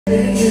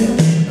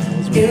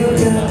You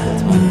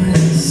got my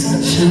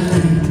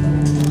sunshine.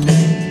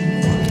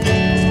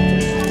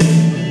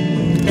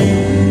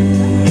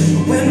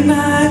 When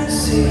I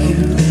see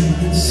you,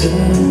 it's so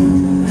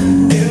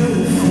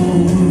beautiful.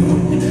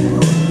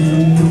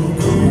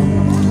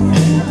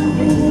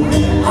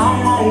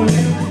 I'm on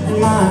you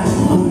in my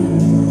arms.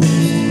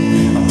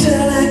 I'm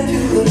telling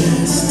you the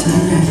last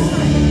time,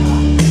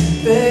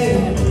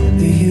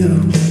 baby,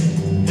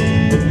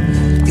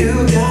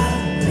 you got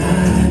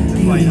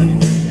what I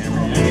need.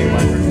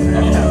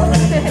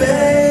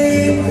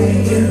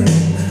 Baby,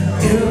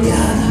 you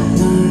got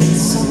my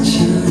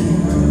sunshine.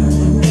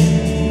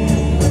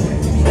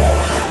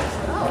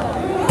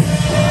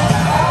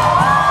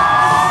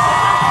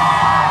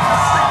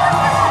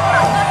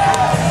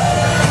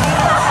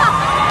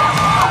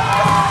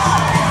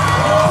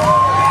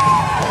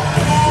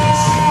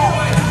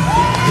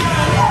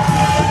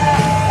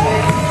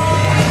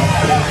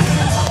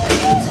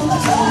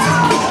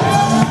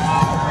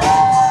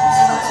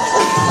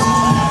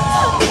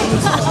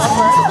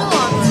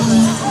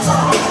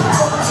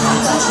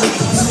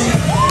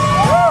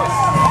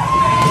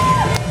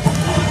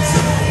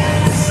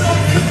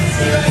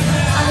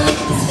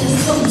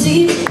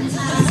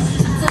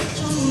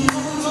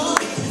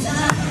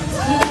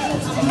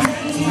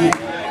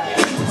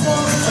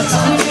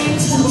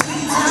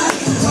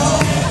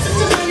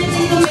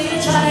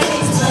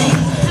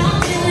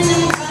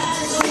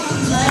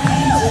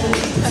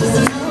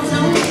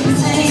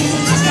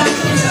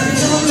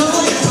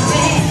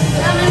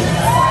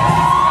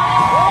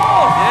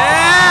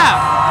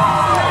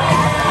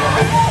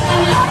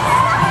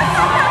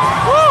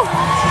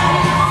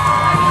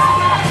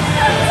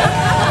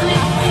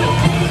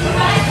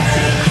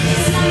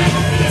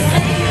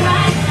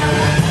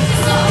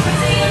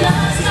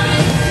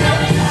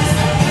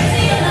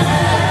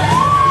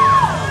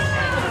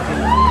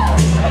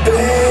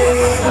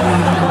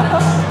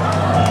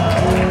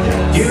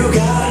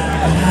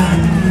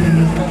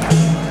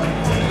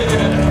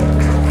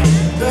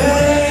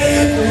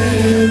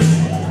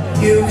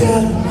 You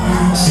got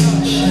my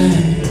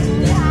sunshine.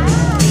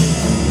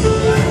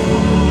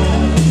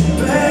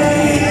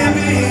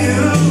 Baby,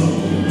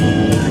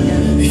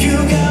 you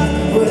got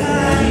what I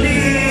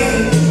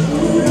need.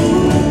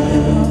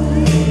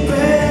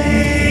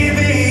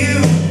 Baby,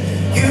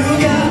 you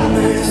got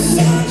my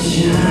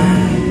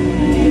sunshine.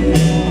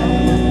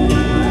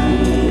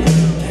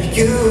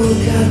 You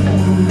got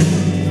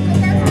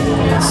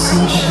my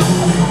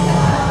sunshine.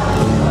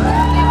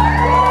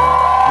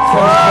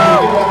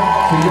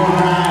 To your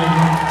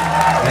mind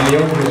and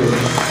your group.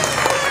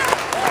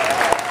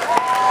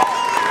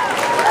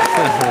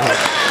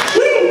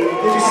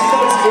 Did you see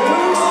those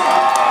moves?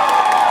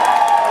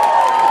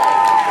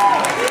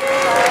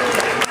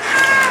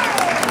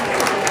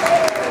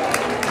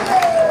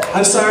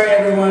 I'm sorry,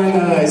 everyone.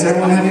 Is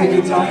everyone having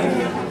a good time?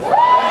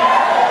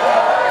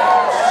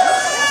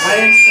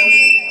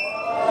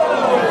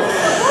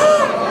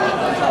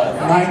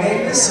 My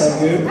name is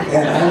Sogu,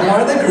 and I'm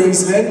one of the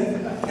groomsmen.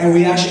 And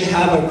we actually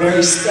have a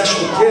very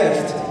special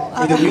gift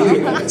for the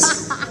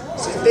newlyweds.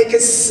 So if they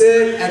could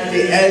sit at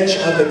the edge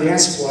of the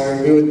dance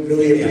floor, we would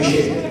really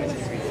appreciate it.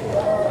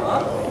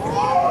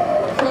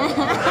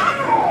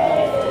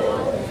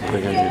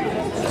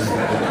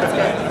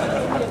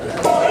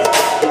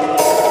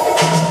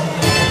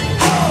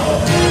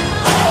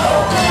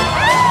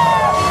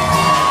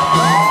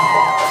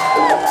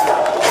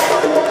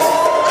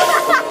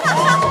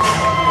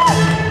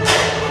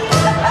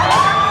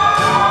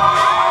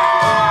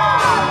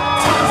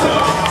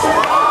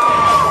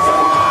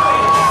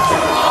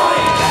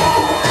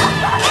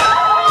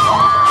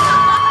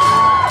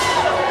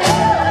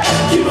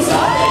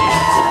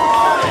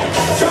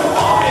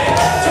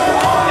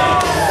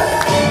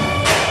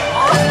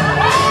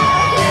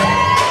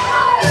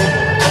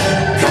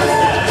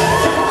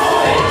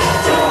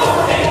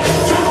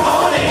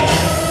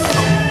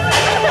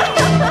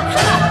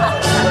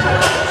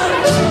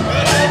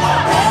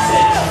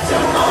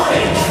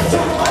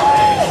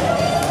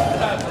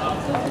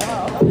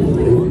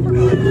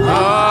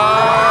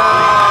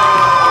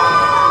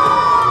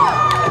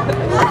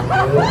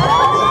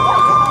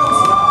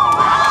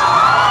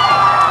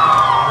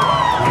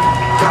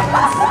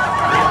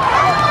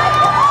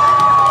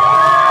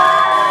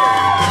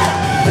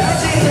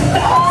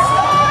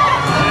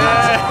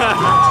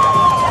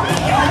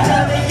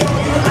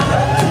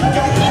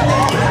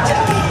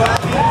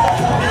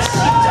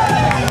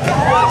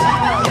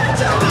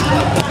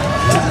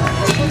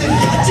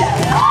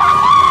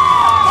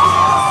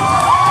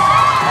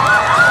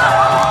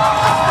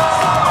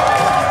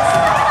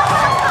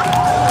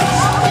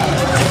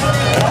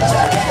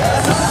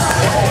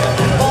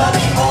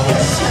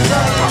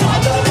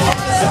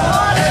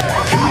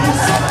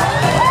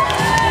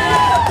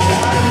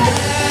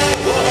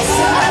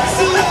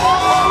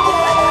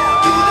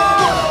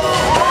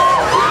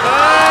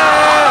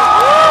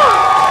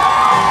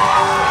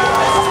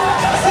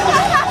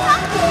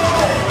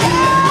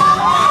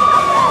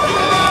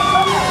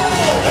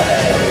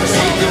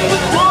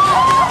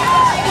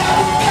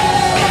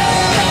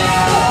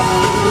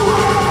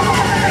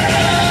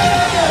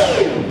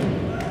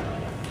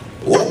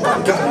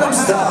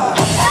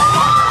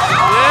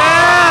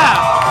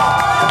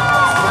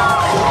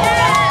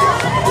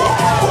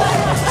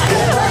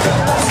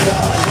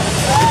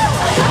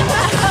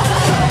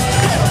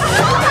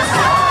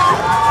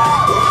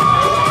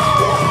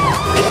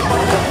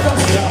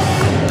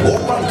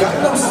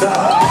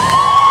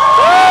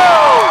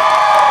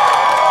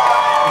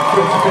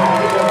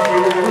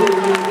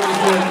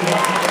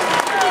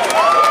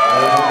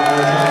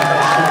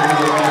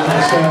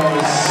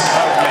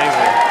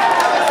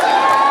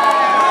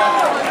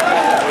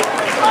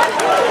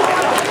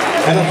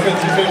 Well,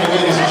 friends and family,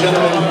 ladies and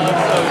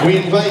gentlemen, we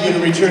invite you to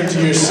return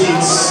to your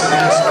seats and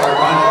ask our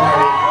bridal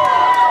party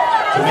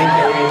to make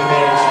their way to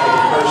theirs for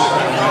the first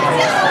time.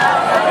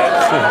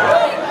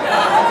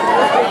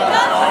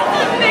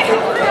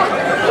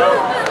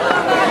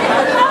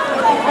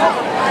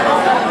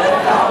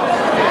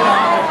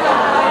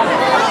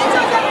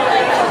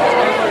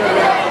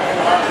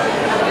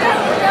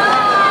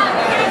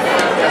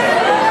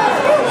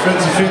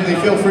 Friends and family,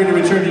 feel free to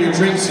return to your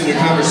drinks and your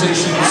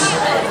conversations.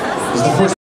 This is the first